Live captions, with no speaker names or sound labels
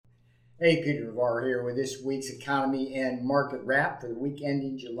Hey, Peter Navarro here with this week's economy and market wrap for the week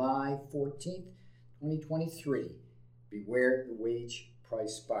ending July 14th, 2023. Beware the wage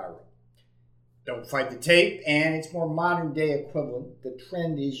price spiral. Don't fight the tape, and its more modern day equivalent, the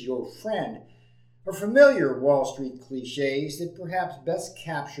trend is your friend, are familiar Wall Street cliches that perhaps best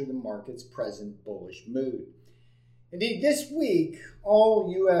capture the market's present bullish mood. Indeed, this week,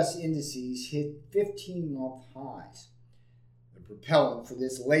 all U.S. indices hit 15-month highs. The propellant for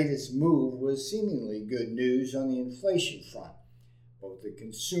this latest move was seemingly good news on the inflation front. Both the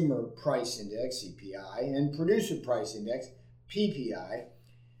Consumer Price Index, CPI, and Producer Price Index, PPI,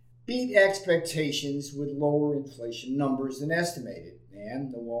 beat expectations with lower inflation numbers than estimated,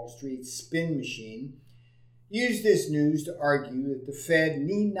 and the Wall Street spin machine used this news to argue that the Fed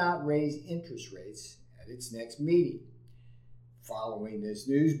need not raise interest rates at its next meeting. Following this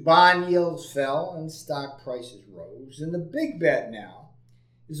news, bond yields fell and stock prices rose, and the big bet now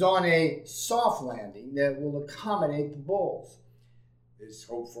is on a soft landing that will accommodate the bulls. This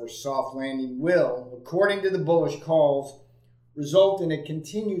hope for a soft landing will, according to the bullish calls, result in a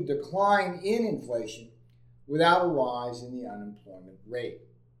continued decline in inflation without a rise in the unemployment rate.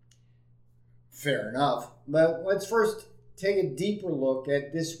 Fair enough, but let's first take a deeper look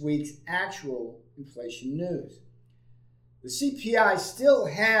at this week's actual inflation news. The CPI still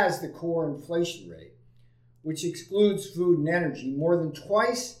has the core inflation rate, which excludes food and energy, more than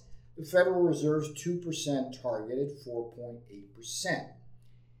twice the Federal Reserve's 2% target at 4.8%.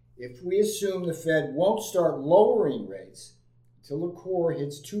 If we assume the Fed won't start lowering rates until the core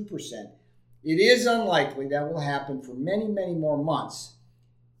hits 2%, it is unlikely that will happen for many, many more months,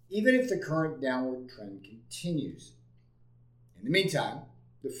 even if the current downward trend continues. In the meantime,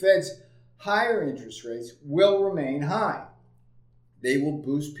 the Fed's higher interest rates will remain high. They will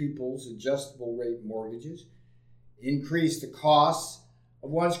boost people's adjustable rate mortgages, increase the costs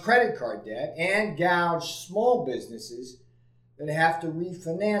of one's credit card debt, and gouge small businesses that have to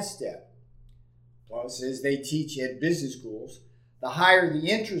refinance debt. Plus, as they teach at business schools, the higher the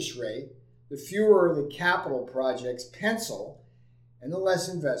interest rate, the fewer the capital projects pencil, and the less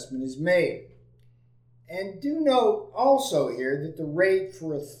investment is made. And do note also here that the rate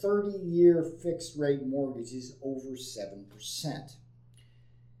for a 30-year fixed-rate mortgage is over 7%.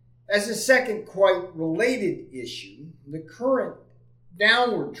 As a second quite related issue, the current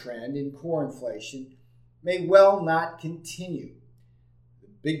downward trend in core inflation may well not continue. The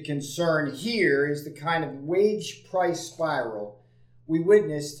big concern here is the kind of wage price spiral we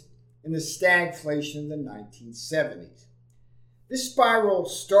witnessed in the stagflation of the 1970s. This spiral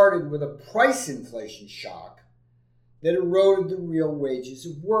started with a price inflation shock that eroded the real wages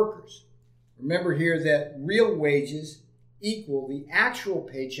of workers. Remember here that real wages equal the actual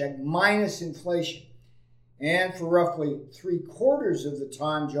paycheck minus inflation. And for roughly 3/4 of the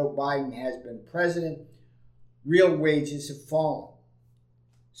time Joe Biden has been president, real wages have fallen.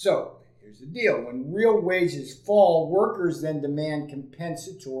 So here's the deal. When real wages fall, workers then demand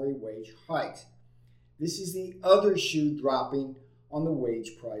compensatory wage hikes. This is the other shoe dropping on the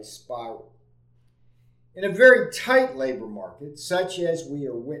wage price spiral. In a very tight labor market, such as we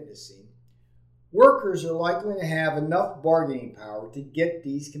are witnessing, workers are likely to have enough bargaining power to get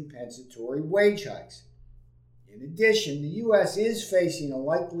these compensatory wage hikes. In addition, the U.S. is facing a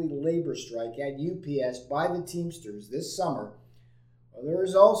likely labor strike at UPS by the Teamsters this summer, while there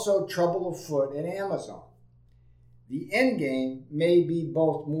is also trouble afoot at Amazon. The endgame may be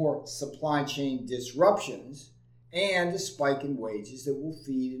both more supply chain disruptions and a spike in wages that will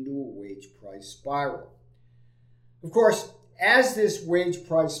feed into a wage price spiral. Of course, as this wage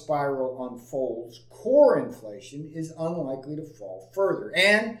price spiral unfolds, core inflation is unlikely to fall further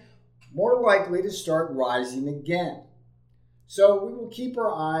and more likely to start rising again. So we will keep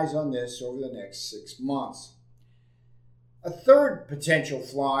our eyes on this over the next 6 months. A third potential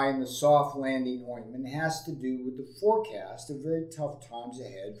fly in the soft landing ointment has to do with the forecast of very tough times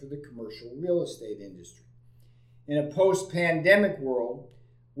ahead for the commercial real estate industry. In a post-pandemic world,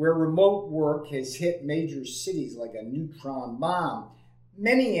 where remote work has hit major cities like a neutron bomb,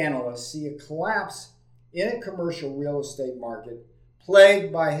 many analysts see a collapse in a commercial real estate market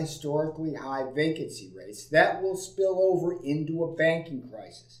plagued by historically high vacancy rates that will spill over into a banking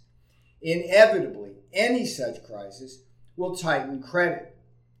crisis. Inevitably, any such crisis will tighten credit.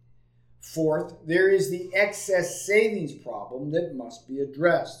 Fourth, there is the excess savings problem that must be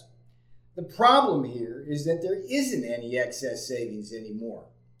addressed. The problem here is that there isn't any excess savings anymore.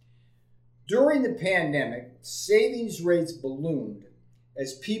 During the pandemic, savings rates ballooned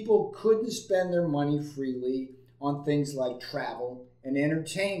as people couldn't spend their money freely on things like travel and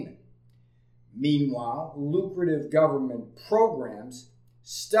entertainment. Meanwhile, lucrative government programs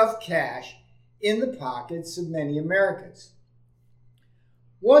stuffed cash in the pockets of many Americans.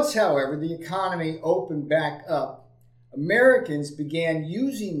 Once, however, the economy opened back up, Americans began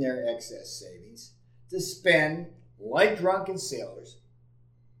using their excess savings to spend like drunken sailors.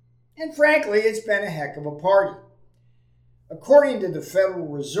 And frankly, it's been a heck of a party. According to the Federal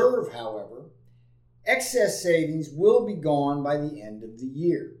Reserve, however, excess savings will be gone by the end of the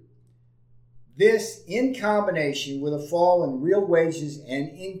year. This, in combination with a fall in real wages and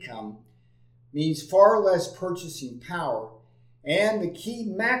income, means far less purchasing power, and the key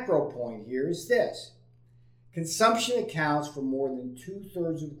macro point here is this: consumption accounts for more than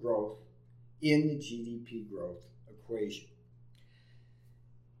 2/3 of growth in the GDP growth equation.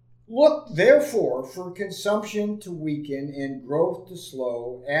 Look, therefore, for consumption to weaken and growth to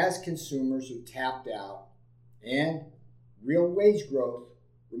slow as consumers are tapped out and real wage growth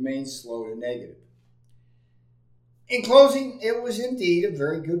remains slow to negative. In closing, it was indeed a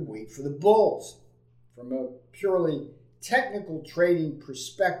very good week for the bulls. From a purely technical trading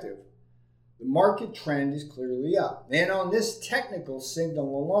perspective, the market trend is clearly up. And on this technical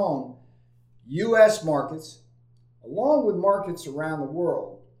signal alone, U.S. markets, along with markets around the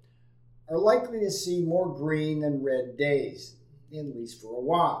world, are likely to see more green than red days, at least for a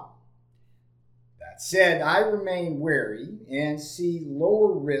while. That said, I remain wary and see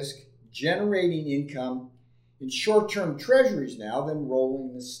lower risk generating income in short-term treasuries now than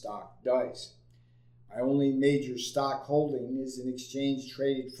rolling the stock dice. My only major stock holding is an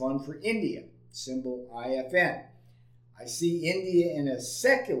exchange-traded fund for India, symbol IFN. I see India in a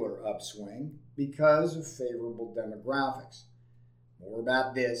secular upswing because of favorable demographics. More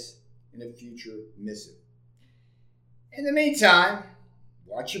about this in a future missive. In the meantime,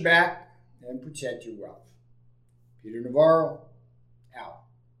 watch your back and protect your wealth. Peter Navarro, out.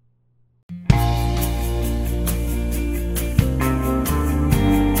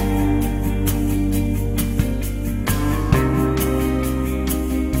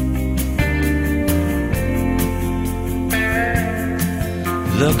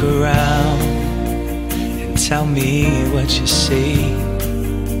 Look around and tell me what you see.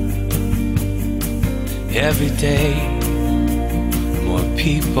 Every day, more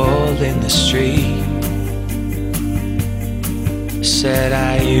people in the street. Said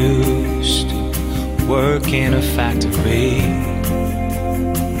I used to work in a factory.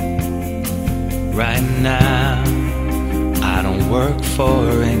 Right now, I don't work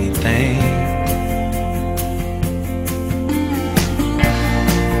for anything.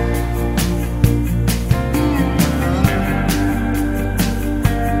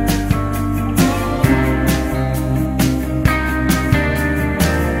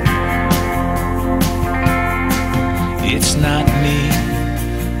 It's not me,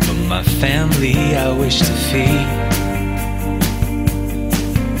 but my family I wish to feed.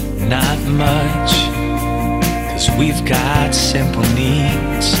 Not much, 'cause we've got simple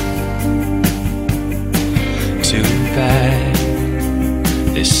needs. Too bad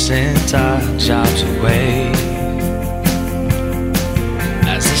they sent our jobs away.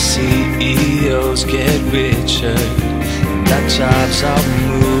 As the CEOs get richer and our jobs all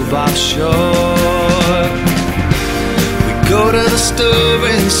move offshore, go to the store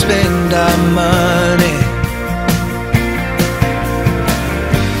and spend our money.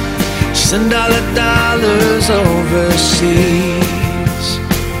 Send all the dollars overseas.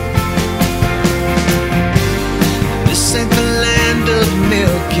 This ain't the land of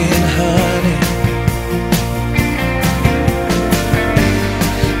milk and honey.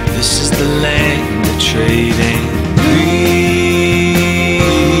 This is the land of trading greed.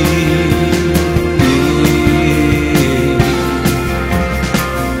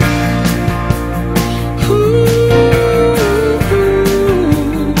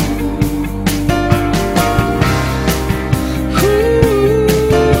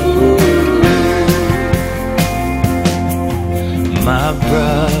 My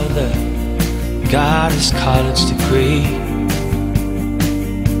brother got his college degree.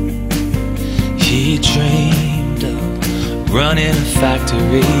 He dreamed of running a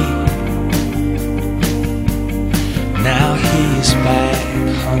factory. Now he's back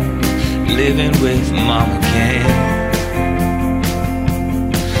home, living with mom again.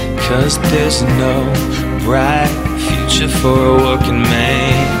 'Cause there's no bright future for a working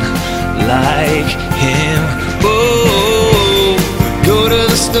man like him. Oh, go to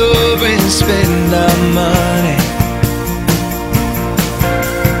the store and spend our money.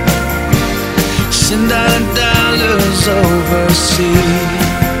 Send our dollars overseas.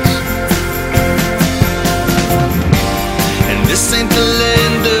 And this ain't the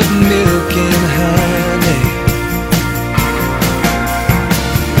land of milk and honey.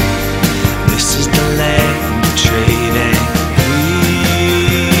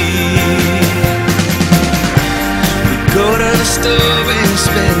 store and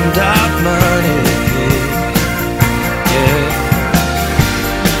spend our money. Yeah,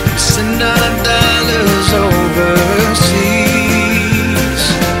 send our dollars overseas.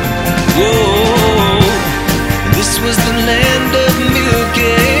 Whoa, this was the land of milk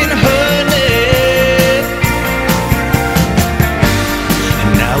and honey,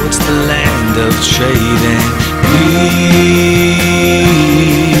 and now it's the land of trading.